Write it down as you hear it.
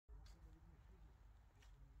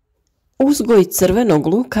Uzgoj crvenog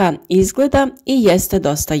luka izgleda i jeste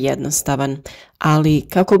dosta jednostavan, ali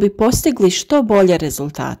kako bi postigli što bolje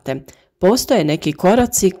rezultate, postoje neki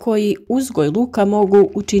koraci koji uzgoj luka mogu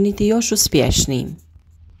učiniti još uspješnijim.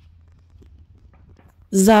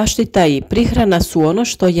 Zaštita i prihrana su ono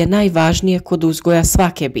što je najvažnije kod uzgoja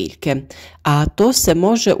svake biljke, a to se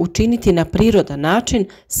može učiniti na prirodan način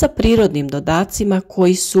sa prirodnim dodacima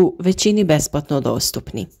koji su većini besplatno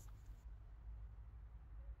dostupni.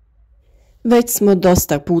 Već smo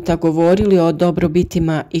dosta puta govorili o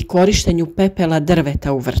dobrobitima i korištenju pepela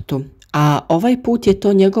drveta u vrtu, a ovaj put je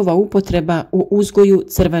to njegova upotreba u uzgoju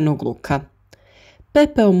crvenog luka.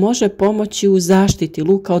 Pepeo može pomoći u zaštiti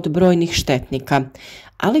luka od brojnih štetnika,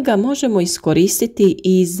 ali ga možemo iskoristiti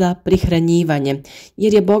i za prihranjivanje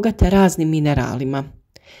jer je bogat raznim mineralima.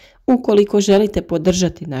 Ukoliko želite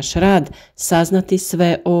podržati naš rad, saznati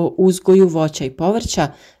sve o uzgoju voća i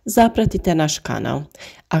povrća, zapratite naš kanal.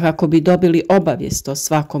 A kako bi dobili obavijest o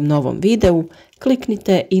svakom novom videu,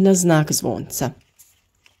 kliknite i na znak zvonca.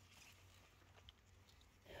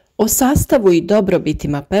 O sastavu i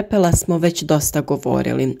dobrobitima pepela smo već dosta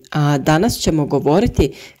govorili, a danas ćemo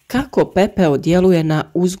govoriti kako pepeo djeluje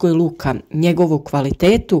na uzgoj luka, njegovu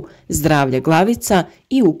kvalitetu, zdravlje glavica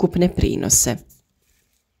i ukupne prinose.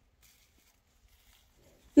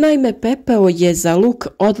 Naime, pepeo je za luk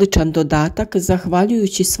odličan dodatak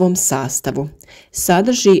zahvaljujući svom sastavu.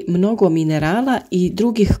 Sadrži mnogo minerala i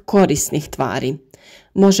drugih korisnih tvari.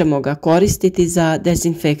 Možemo ga koristiti za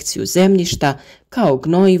dezinfekciju zemljišta kao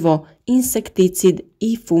gnojivo, insekticid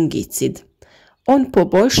i fungicid. On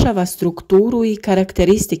poboljšava strukturu i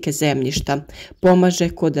karakteristike zemljišta, pomaže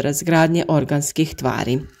kod razgradnje organskih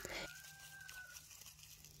tvari.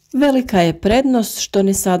 Velika je prednost što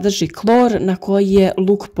ne sadrži klor na koji je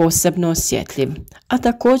luk posebno osjetljiv, a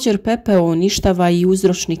također pepeo uništava i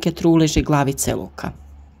uzročnike truleži glavice luka.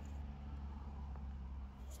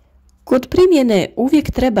 Kod primjene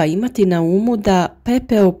uvijek treba imati na umu da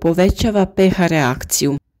pepeo povećava pH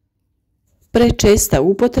reakciju. Prečesta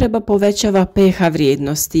upotreba povećava pH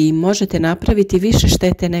vrijednosti i možete napraviti više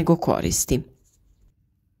štete nego koristi.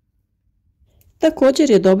 Također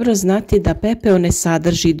je dobro znati da pepeo ne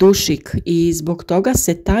sadrži dušik i zbog toga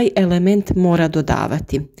se taj element mora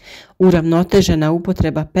dodavati. Uravnotežena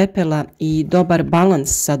upotreba pepela i dobar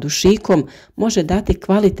balans sa dušikom može dati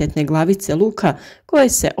kvalitetne glavice luka koje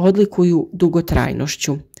se odlikuju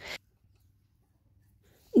dugotrajnošću.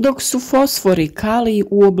 Dok su fosfor i kalij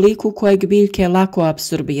u obliku kojeg biljke lako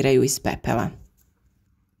apsorbiraju iz pepela.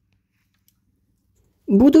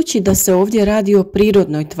 Budući da se ovdje radi o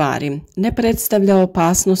prirodnoj tvari, ne predstavlja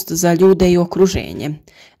opasnost za ljude i okruženje.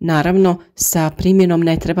 Naravno, sa primjenom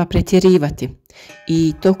ne treba pretjerivati.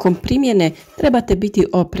 I tokom primjene trebate biti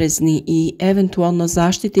oprezni i eventualno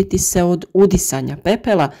zaštititi se od udisanja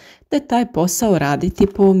pepela, te taj posao raditi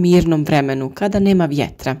po mirnom vremenu kada nema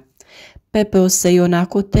vjetra. Pepeo se i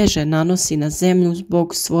onako teže nanosi na zemlju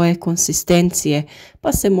zbog svoje konsistencije,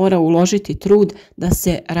 pa se mora uložiti trud da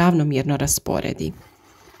se ravnomjerno rasporedi.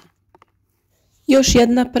 Još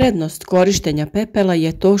jedna prednost korištenja pepela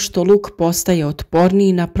je to što luk postaje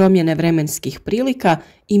otporniji na promjene vremenskih prilika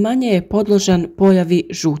i manje je podložan pojavi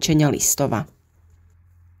žućenja listova.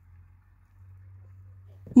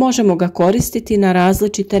 Možemo ga koristiti na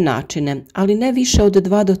različite načine, ali ne više od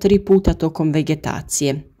 2 do 3 puta tokom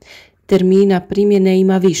vegetacije. Termina primjene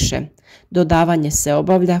ima više. Dodavanje se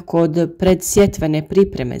obavlja kod predsjetvene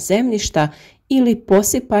pripreme zemljišta ili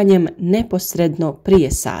posipanjem neposredno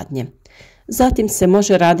prije sadnje. Zatim se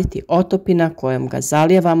može raditi otopina kojom ga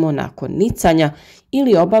zalijevamo nakon nicanja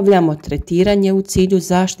ili obavljamo tretiranje u cilju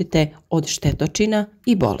zaštite od štetočina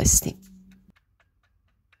i bolesti.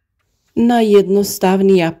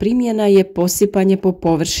 Najjednostavnija primjena je posipanje po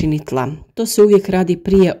površini tla. To se uvijek radi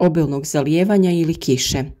prije obilnog zalijevanja ili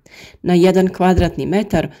kiše. Na 1 kvadratni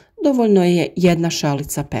metar dovoljno je 1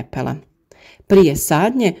 šalica pepela. Prije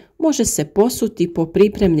sadnje može se posuti po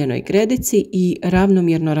pripremljenoj gredici i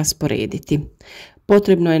ravnomjerno rasporediti.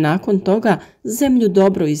 Potrebno je nakon toga zemlju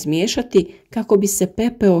dobro izmiješati kako bi se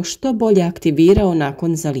pepeo što bolje aktivirao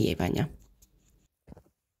nakon zalijevanja.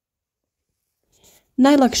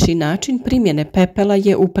 Najlakši način primjene pepela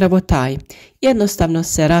je upravo taj. Jednostavno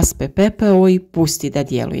se raspe pepeo i pusti da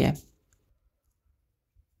djeluje.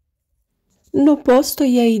 No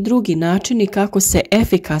postoje i drugi načini kako se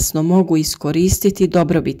efikasno mogu iskoristiti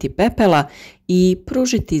dobrobiti pepela i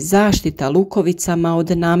pružiti zaštita lukovicama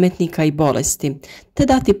od nametnika i bolesti, te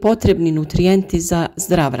dati potrebni nutrijenti za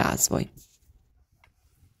zdrav razvoj.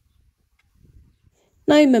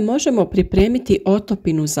 Naime, možemo pripremiti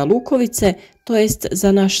otopinu za lukovice, to jest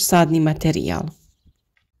za naš sadni materijal.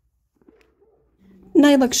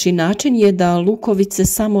 Najlakši način je da lukovice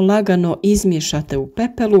samo lagano izmiješate u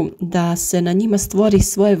pepelu, da se na njima stvori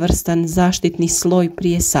svojevrstan zaštitni sloj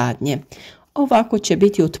prije sadnje. Ovako će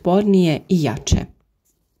biti otpornije i jače.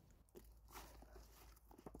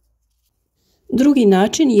 Drugi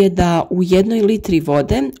način je da u 1 litri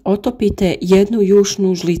vode otopite 1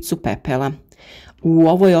 jušnu žlicu pepela. U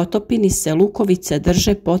ovoj otopini se lukovice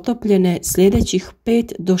drže potopljene sljedećih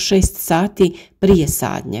 5 do 6 sati prije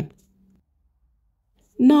sadnje.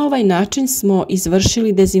 Na ovaj način smo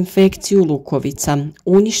izvršili dezinfekciju lukovica,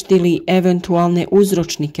 uništili eventualne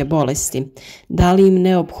uzročnike bolesti, dali im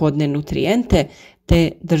neophodne nutrijente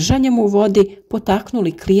te držanjem u vodi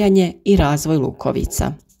potaknuli klijanje i razvoj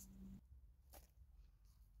lukovica.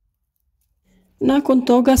 Nakon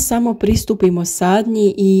toga samo pristupimo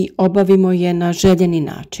sadnji i obavimo je na željeni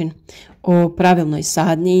način. O pravilnoj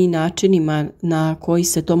sadnji i načinima na koji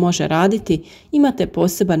se to može raditi imate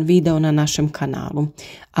poseban video na našem kanalu,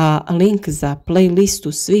 a link za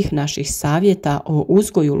playlistu svih naših savjeta o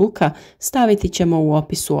uzgoju luka staviti ćemo u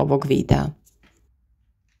opisu ovog videa.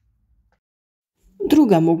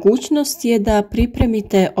 Druga mogućnost je da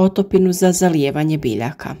pripremite otopinu za zalijevanje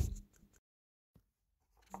biljaka.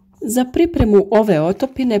 Za pripremu ove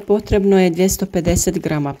otopine potrebno je 250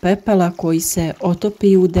 g pepela koji se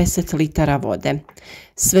otopi u 10 litara vode.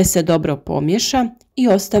 Sve se dobro pomiješa i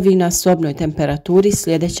ostavi na sobnoj temperaturi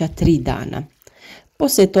sljedeća 3 dana.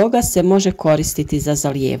 Poslije toga se može koristiti za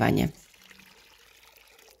zalijevanje.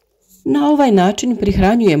 Na ovaj način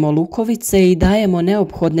prihranjujemo lukovice i dajemo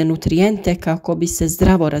neophodne nutrijente kako bi se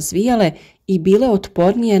zdravo razvijale i bile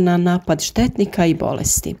otpornije na napad štetnika i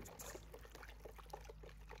bolesti.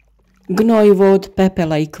 Gnojivo od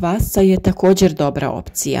pepela i kvasca je također dobra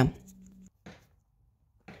opcija.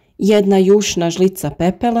 1 jušna žlica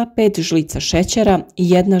pepela, 5 žlica šećera i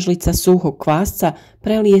 1 žlica suhog kvasca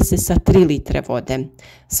prelije se sa 3 litre vode.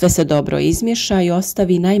 Sve se dobro izmiješa i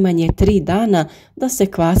ostavi najmanje 3 dana da se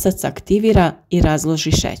kvasac aktivira i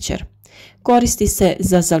razloži šećer. Koristi se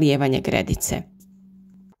za zalijevanje gredice.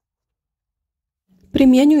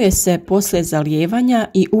 Primjenjuje se poslije zalijevanja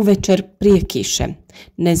i uvečer prije kiše.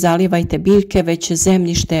 Ne zalijevajte biljke već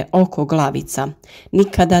zemljište oko glavica,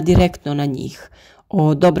 nikada direktno na njih.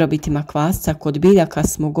 O dobrobitima kvasca kod biljaka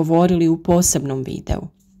smo govorili u posebnom videu.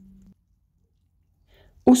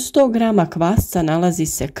 U 100 g kvasca nalazi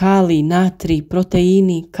se kalij, natrij,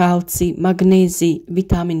 proteini, kalcij, magnezij,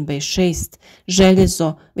 vitamin B6,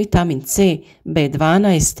 željezo, vitamin C,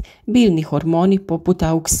 B12, biljni hormoni poput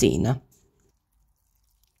auksina.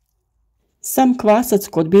 Sam kvasac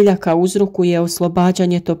kod biljaka uzrokuje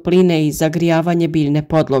oslobađanje topline i zagrijavanje biljne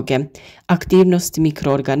podloge, aktivnost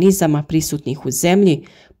mikroorganizama prisutnih u zemlji,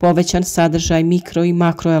 povećan sadržaj mikro i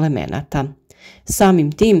makroelemenata.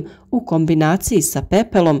 Samim tim, u kombinaciji sa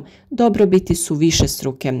pepelom, dobrobiti su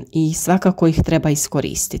višestruke i svakako ih treba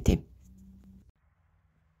iskoristiti.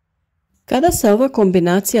 Kada se ova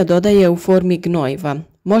kombinacija dodaje u formi gnojiva,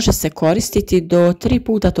 može se koristiti do 3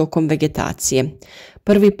 puta tokom vegetacije.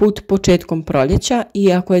 Prvi put početkom proljeća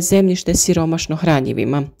i ako je zemljište siromašno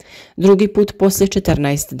hranjivima. Drugi put poslije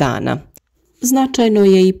 14 dana. Značajno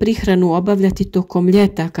je i prihranu obavljati tokom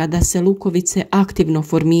ljeta kada se lukovice aktivno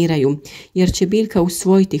formiraju, jer će biljka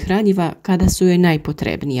usvojiti hranjiva kada su joj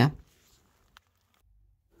najpotrebnija.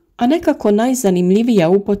 A nekako najzanimljivija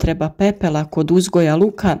upotreba pepela kod uzgoja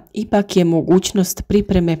luka ipak je mogućnost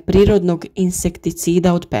pripreme prirodnog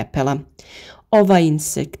insekticida od pepela. Ovaj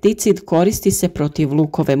insekticid koristi se protiv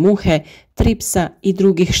lukove muhe, tripsa i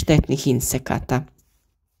drugih štetnih insekata.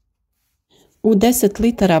 U 10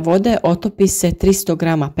 litara vode otopi se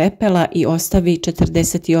 300 g pepela i ostavi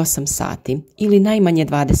 48 sati ili najmanje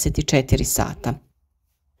 24 sata.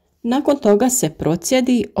 Nakon toga se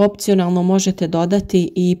procijedi, opcionalno možete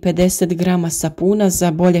dodati i 50 g sapuna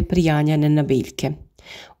za bolje prijanjane na biljke.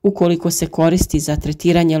 Ukoliko se koristi za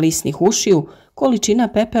tretiranje lisnih ušiju, količina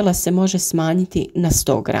pepela se može smanjiti na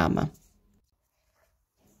 100 g.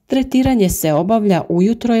 Tretiranje se obavlja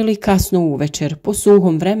ujutro ili kasno uvečer po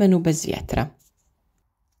suhom vremenu bez vjetra.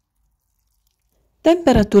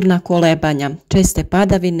 Temperaturna kolebanja, česte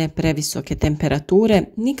padavine, previsoke temperature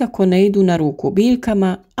nikako ne idu na ruku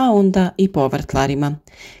biljkama, a onda i povrtlarima.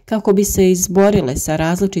 Kako bi se izborile sa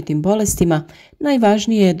različitim bolestima,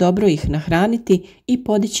 najvažnije je dobro ih nahraniti i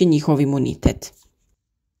podići njihov imunitet.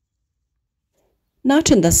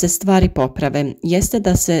 Način da se stvari poprave jeste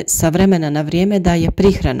da se sa vremena na vrijeme daje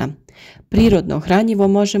prihrana. Prirodno hranjivo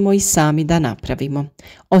možemo i sami da napravimo.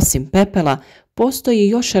 Osim pepela, postoji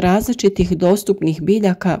još različitih dostupnih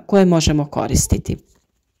biljaka koje možemo koristiti.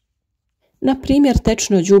 Na primjer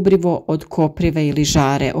tečno đubrivo od koprive ili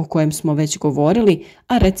žare o kojem smo već govorili,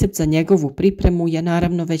 a recept za njegovu pripremu je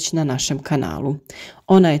naravno već na našem kanalu.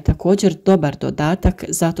 Ona je također dobar dodatak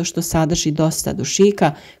zato što sadrži dosta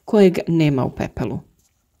dušika kojeg nema u pepelu.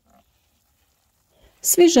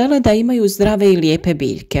 Svi žele da imaju zdrave i lijepe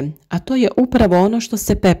biljke, a to je upravo ono što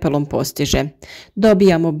se pepelom postiže.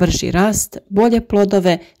 Dobijamo brži rast, bolje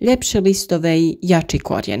plodove, ljepše listove i jači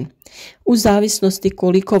korijen. U zavisnosti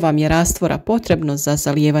koliko vam je rastvora potrebno za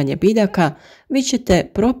zalijevanje biljaka, vi ćete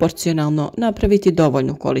proporcionalno napraviti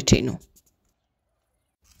dovoljnu količinu.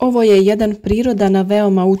 Ovo je jedan prirodan, a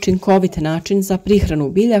veoma učinkovit način za prihranu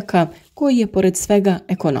biljaka koji je pored svega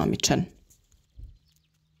ekonomičan.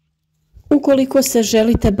 Ukoliko se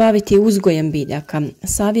želite baviti uzgojem biljaka,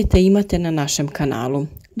 savjete imate na našem kanalu.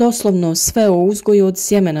 Doslovno sve o uzgoju od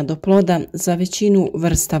sjemena do ploda za većinu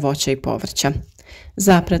vrsta voća i povrća.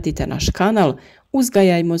 Zapratite naš kanal,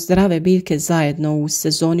 uzgajajmo zdrave biljke zajedno u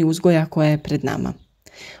sezoni uzgoja koja je pred nama.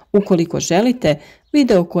 Ukoliko želite,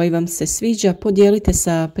 video koji vam se sviđa podijelite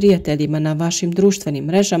sa prijateljima na vašim društvenim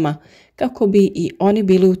mrežama kako bi i oni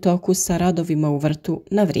bili u toku sa radovima u vrtu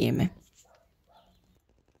na vrijeme.